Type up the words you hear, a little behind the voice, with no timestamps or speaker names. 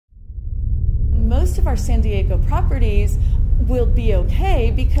most of our San Diego properties will be okay,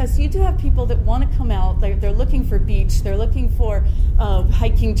 because you do have people that want to come out. They're looking for beach, they're looking for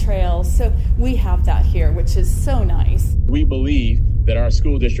hiking trails. So we have that here, which is so nice. We believe that our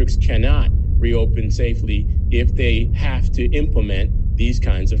school districts cannot reopen safely if they have to implement these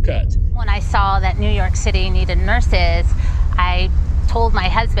kinds of cuts. When I saw that New York City needed nurses, I told my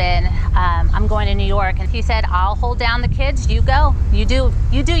husband, I'm going to New York, and he said, I'll hold down the kids, you go, you do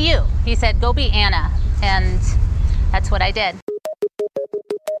you. He said, go be Anna, and that's what I did.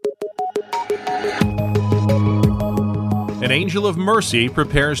 An angel of mercy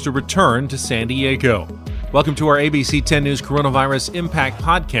prepares to return to San Diego. Welcome to our ABC 10 News Coronavirus Impact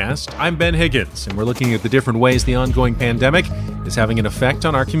Podcast. I'm Ben Higgins, and we're looking at the different ways the ongoing pandemic is having an effect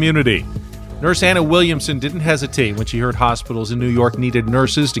on our community. Nurse Anna Williamson didn't hesitate when she heard hospitals in New York needed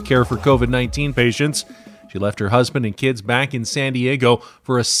nurses to care for COVID-19 patients. She left her husband and kids back in San Diego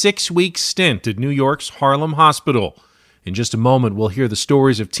for a 6-week stint at New York's Harlem Hospital. In just a moment, we'll hear the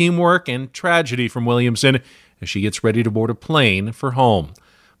stories of teamwork and tragedy from Williamson as she gets ready to board a plane for home.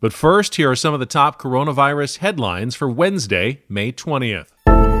 But first, here are some of the top coronavirus headlines for Wednesday, May 20th.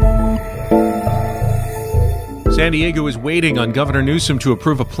 San Diego is waiting on Governor Newsom to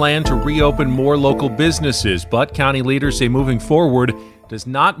approve a plan to reopen more local businesses, but county leaders say moving forward does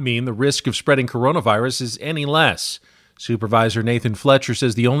not mean the risk of spreading coronavirus is any less. Supervisor Nathan Fletcher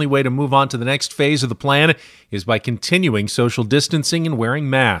says the only way to move on to the next phase of the plan is by continuing social distancing and wearing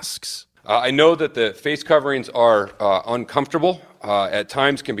masks. I know that the face coverings are uncomfortable, at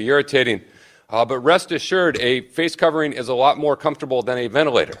times can be irritating, but rest assured a face covering is a lot more comfortable than a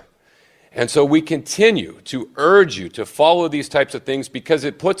ventilator. And so we continue to urge you to follow these types of things because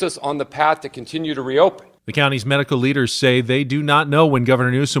it puts us on the path to continue to reopen. The county's medical leaders say they do not know when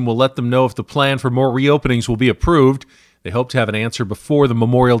Governor Newsom will let them know if the plan for more reopenings will be approved. They hope to have an answer before the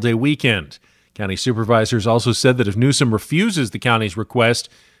Memorial Day weekend. County supervisors also said that if Newsom refuses the county's request,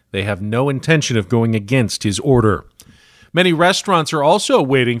 they have no intention of going against his order. Many restaurants are also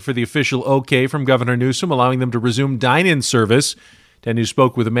waiting for the official okay from Governor Newsom, allowing them to resume dine-in service. 10 News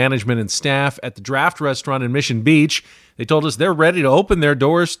spoke with the management and staff at the Draft Restaurant in Mission Beach. They told us they're ready to open their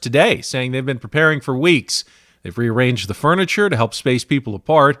doors today, saying they've been preparing for weeks. They've rearranged the furniture to help space people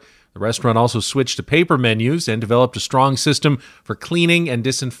apart. The restaurant also switched to paper menus and developed a strong system for cleaning and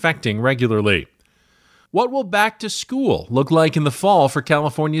disinfecting regularly. What will back to school look like in the fall for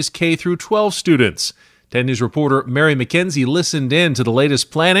California's K-12 students? 10 News reporter Mary McKenzie listened in to the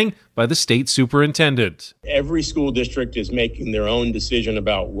latest planning by the state superintendent. Every school district is making their own decision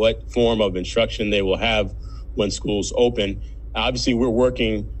about what form of instruction they will have when schools open. Obviously, we're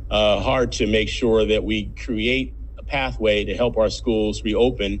working hard to make sure that we create a pathway to help our schools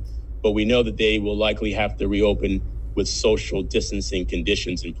reopen, but we know that they will likely have to reopen with social distancing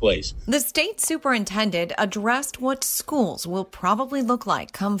conditions in place. The state superintendent addressed what schools will probably look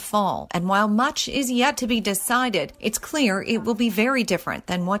like come fall. And while much is yet to be decided, it's clear it will be very different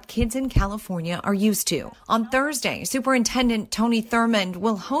than what kids in California are used to. On Thursday, Superintendent Tony Thurmond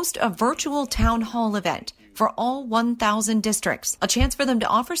will host a virtual town hall event for all 1,000 districts, a chance for them to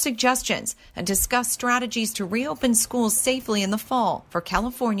offer suggestions and discuss strategies to reopen schools safely in the fall for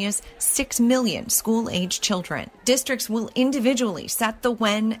California's 6 million school-age children. Districts will individually set the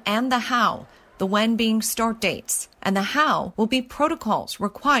when and the how, the when being start dates, and the how will be protocols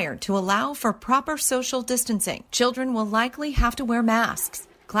required to allow for proper social distancing. Children will likely have to wear masks.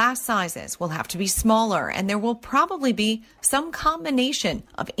 Class sizes will have to be smaller, and there will probably be some combination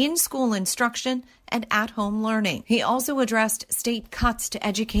of in-school instruction and at-home learning. He also addressed state cuts to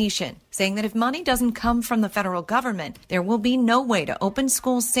education, saying that if money doesn't come from the federal government, there will be no way to open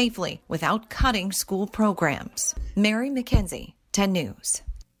schools safely without cutting school programs. Mary McKenzie, 10 News.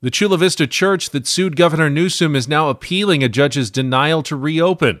 The Chula Vista Church that sued Governor Newsom is now appealing a judge's denial to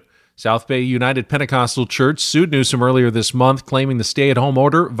reopen. South Bay United Pentecostal Church sued Newsom earlier this month, claiming the stay-at-home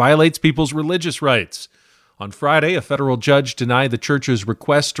order violates people's religious rights. On Friday, a federal judge denied the church's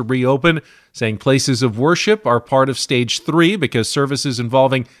request to reopen, saying places of worship are part of Stage 3 because services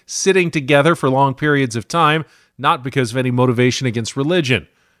involving sitting together for long periods of time, not because of any motivation against religion.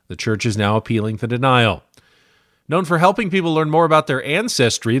 The church is now appealing the denial. Known for helping people learn more about their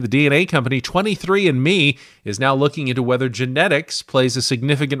ancestry, the DNA company 23andMe is now looking into whether genetics plays a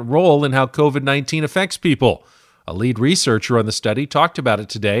significant role in how COVID-19 affects people. A lead researcher on the study talked about it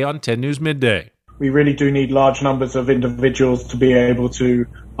today on 10 News Midday. We really do need large numbers of individuals to be able to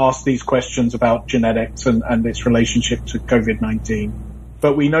ask these questions about genetics and its relationship to COVID-19.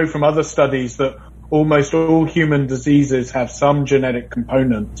 But we know from other studies that almost all human diseases have some genetic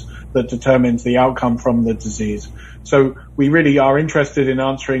component that determines the outcome from the disease. So we really are interested in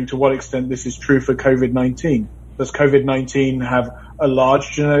answering to what extent this is true for COVID-19. Does COVID-19 have a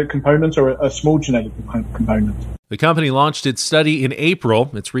large genetic component or a small genetic component? The company launched its study in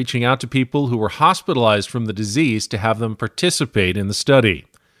April. It's reaching out to people who were hospitalized from the disease to have them participate in the study.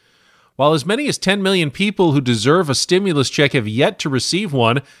 While as many as 10 million people who deserve a stimulus check have yet to receive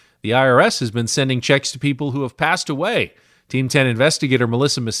one, the IRS has been sending checks to people who have passed away. Team 10 investigator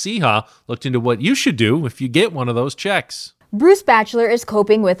Melissa Masiha looked into what you should do if you get one of those checks. Bruce Batchelor is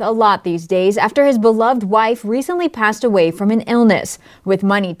coping with a lot these days after his beloved wife recently passed away from an illness. With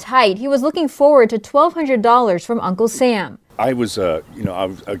money tight, he was looking forward to $1,200 from Uncle Sam. I was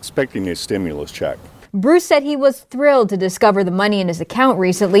expecting a stimulus check. Bruce said he was thrilled to discover the money in his account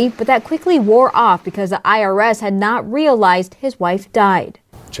recently, but that quickly wore off because the IRS had not realized his wife died.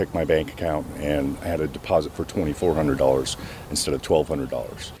 Checked my bank account and I had a deposit for $2,400 instead of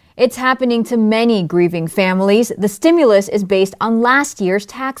 $1,200. It's happening to many grieving families. The stimulus is based on last year's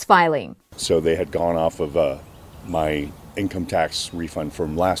tax filing. So they had gone off of my income tax refund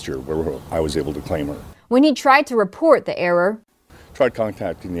from last year where I was able to claim her. When he tried to report the error, tried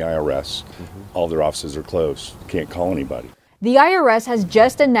contacting the IRS. All their offices are closed. Can't call anybody. The IRS has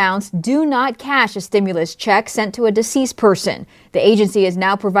just announced do not cash a stimulus check sent to a deceased person. The agency is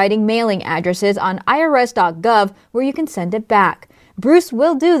now providing mailing addresses on irs.gov where you can send it back. Bruce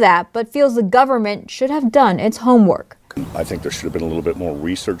will do that, but feels the government should have done its homework. I think there should have been a little bit more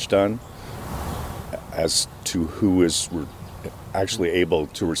research done as to who is actually able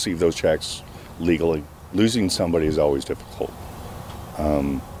to receive those checks legally. Losing somebody is always difficult,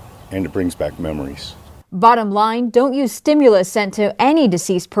 and it brings back memories. Bottom line, don't use stimulus sent to any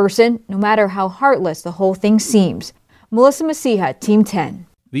deceased person, no matter how heartless the whole thing seems. Melissa Masiha, Team 10.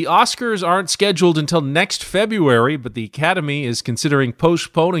 The Oscars aren't scheduled until next February, but the Academy is considering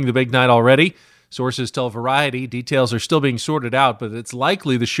postponing the big night already. Sources tell Variety details are still being sorted out, but it's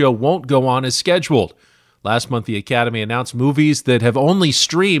likely the show won't go on as scheduled. Last month, the Academy announced movies that have only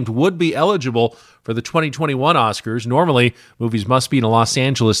streamed would be eligible for the 2021 Oscars. Normally, movies must be in a Los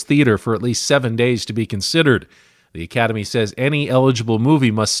Angeles theater for at least 7 days to be considered. The Academy says any eligible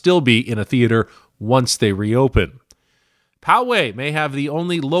movie must still be in a theater once they reopen. Poway may have the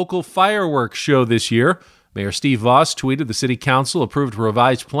only local fireworks show this year. Mayor Steve Voss tweeted the city council approved a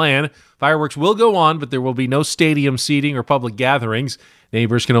revised plan. Fireworks will go on, but there will be no stadium seating or public gatherings.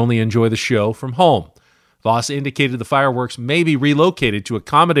 Neighbors can only enjoy the show from home. Voss indicated the fireworks may be relocated to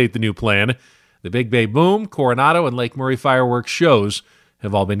accommodate the new plan. The Big Bay Boom, Coronado, and Lake Murray fireworks shows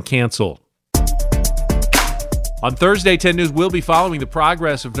have all been canceled. On Thursday, 10 News will be following the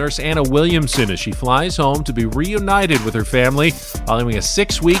progress of nurse Anna Williamson as she flies home to be reunited with her family following a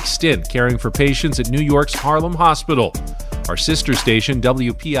 6-week stint caring for patients at New York's Harlem Hospital. Our sister station,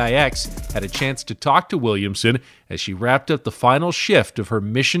 WPIX, had a chance to talk to Williamson as she wrapped up the final shift of her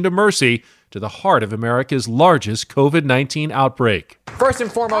mission to mercy to the heart of America's largest COVID-19 outbreak. First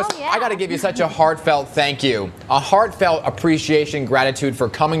and foremost, I got to give you such a heartfelt thank you, a heartfelt appreciation, gratitude for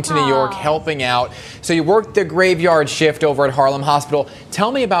coming to New York, helping out. So you worked the graveyard shift over at Harlem Hospital.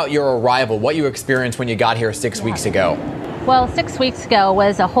 Tell me about your arrival, what you experienced when you got here 6 weeks ago. Well, 6 weeks ago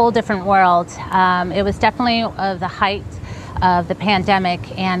was a whole different world. It was definitely of the height of the pandemic,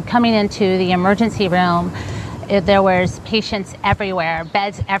 and coming into the emergency room, there was patients everywhere,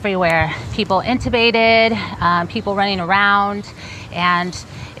 beds everywhere, people intubated, people running around, and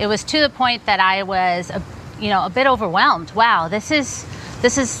it was to the point that I was, a bit overwhelmed. Wow, this is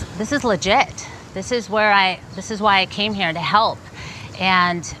legit. This is why I came here to help,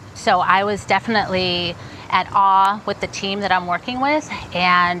 and so I was definitely at awe with the team that I'm working with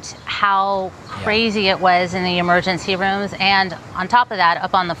and how crazy it was in the emergency rooms, and on top of that,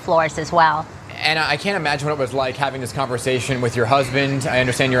 up on the floors as well. And I can't imagine what it was like having this conversation with your husband. I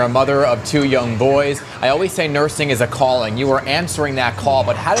understand you're a mother of 2 young boys. I always say nursing is a calling. You were answering that call,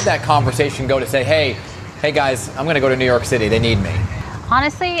 but how did that conversation go to say, hey guys, I'm going to go to New York City. They need me?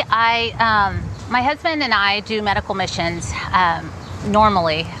 Honestly, my husband and I do medical missions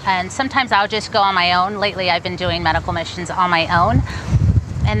normally, and sometimes I'll just go on my own. Lately, I've been doing medical missions on my own.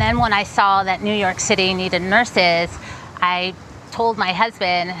 And then when I saw that New York City needed nurses, I told my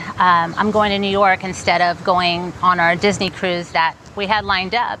husband I'm going to New York instead of going on our Disney cruise that we had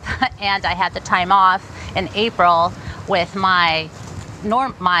lined up. And I had the time off in April with my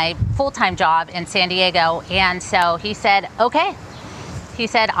full-time job in San Diego. And so he said, okay. He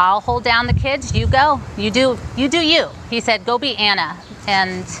said, I'll hold down the kids. You go. You do you. He said, go be Anna.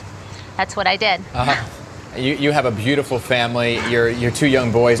 And that's what I did. You have a beautiful family. Your two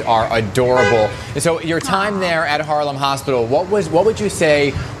young boys are adorable. So your time there at Harlem Hospital, what would you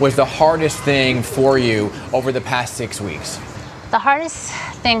say was the hardest thing for you over the past 6 weeks? The hardest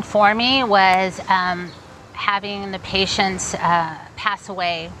thing for me was having the patients pass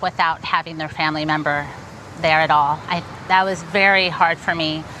away without having their family member there at all. That was very hard for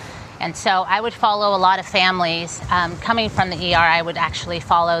me. And so I would follow a lot of families. Coming from the ER, I would actually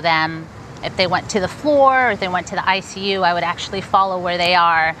follow them. If they went to the floor or if they went to the ICU, I would actually follow where they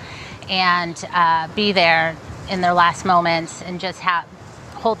are and be there in their last moments and just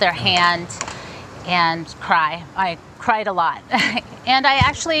hold their hand and cry. I cried a lot. And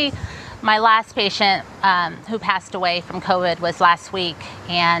my last patient who passed away from COVID was last week.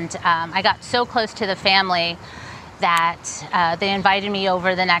 And I got so close to the family that they invited me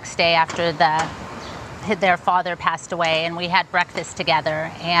over the next day after their father passed away, and we had breakfast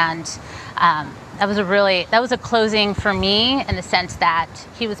together. And that was a closing for me in the sense that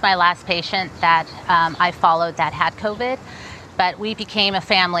he was my last patient that I followed that had COVID. But we became a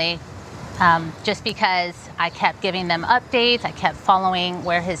family just because I kept giving them updates. I kept following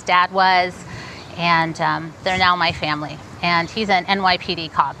where his dad was, and they're now my family. And he's an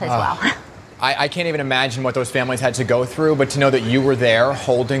NYPD cop as well. I can't even imagine what those families had to go through, but to know that you were there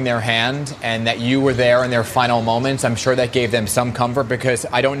holding their hand and that you were there in their final moments, I'm sure that gave them some comfort, because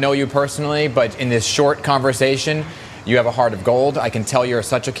I don't know you personally, but in this short conversation, you have a heart of gold. I can tell you're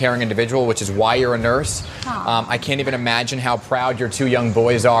such a caring individual, which is why you're a nurse. I can't even imagine how proud your two young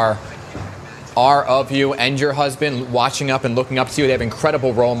boys are of you and your husband, watching up and looking up to you. They have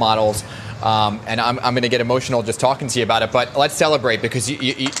incredible role models. And I'm going to get emotional just talking to you about it. But let's celebrate, because we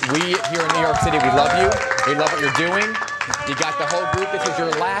here in New York City, we love you. We love what you're doing. You got the whole group. This is your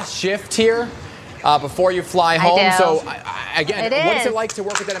last shift here before you fly home. I do. So, again, what is it like to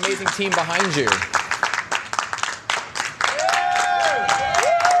work with that amazing team behind you?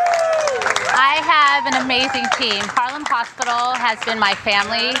 I have an amazing team. Harlem Hospital has been my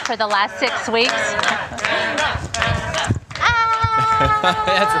family for the last 6 weeks.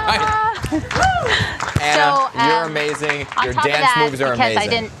 That's right. Anna, you're amazing. Your dance moves are amazing. Because I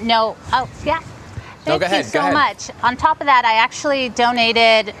didn't know. Oh, yeah. Thank you so much. On top of that, I actually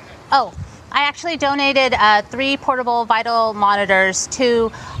donated 3 portable vital monitors to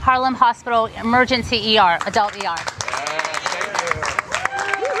Harlem Hospital Emergency ER, adult ER.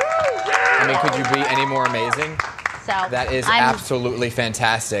 I mean, could you be any more amazing? So that is absolutely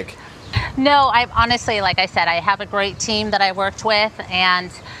fantastic. No, I honestly, like I said, I have a great team that I worked with, and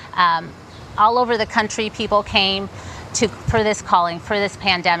all over the country, people came for this calling, for this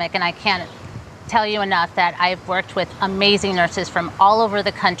pandemic, and I can't tell you enough that I've worked with amazing nurses from all over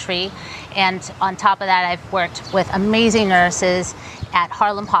the country, and on top of that, I've worked with amazing nurses at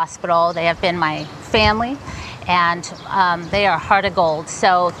Harlem Hospital. They have been my family, and they are heart of gold.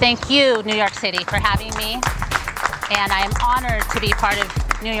 So thank you, New York City, for having me, and I am honored to be part of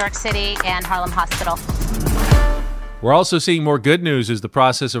New York City and Harlem Hospital. We're also seeing more good news as the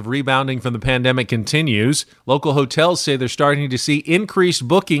process of rebounding from the pandemic continues. Local hotels say they're starting to see increased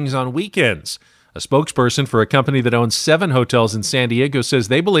bookings on weekends. A spokesperson for a company that owns 7 hotels in San Diego says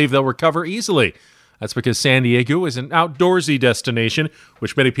they believe they'll recover easily. That's because San Diego is an outdoorsy destination,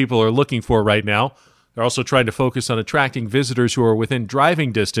 which many people are looking for right now. They're also trying to focus on attracting visitors who are within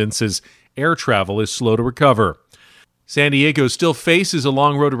driving distance as air travel is slow to recover. San Diego still faces a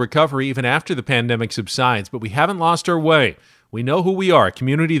long road to recovery even after the pandemic subsides, but we haven't lost our way. We know who we are, a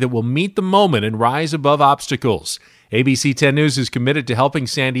community that will meet the moment and rise above obstacles. ABC 10 News is committed to helping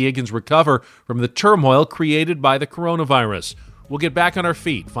San Diegans recover from the turmoil created by the coronavirus. We'll get back on our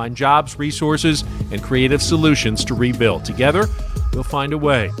feet, find jobs, resources, and creative solutions to rebuild. Together, we'll find a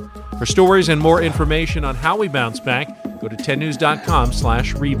way. For stories and more information on how we bounce back, go to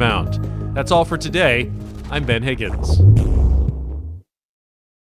 10news.com/rebound. That's all for today. I'm Ben Higgins.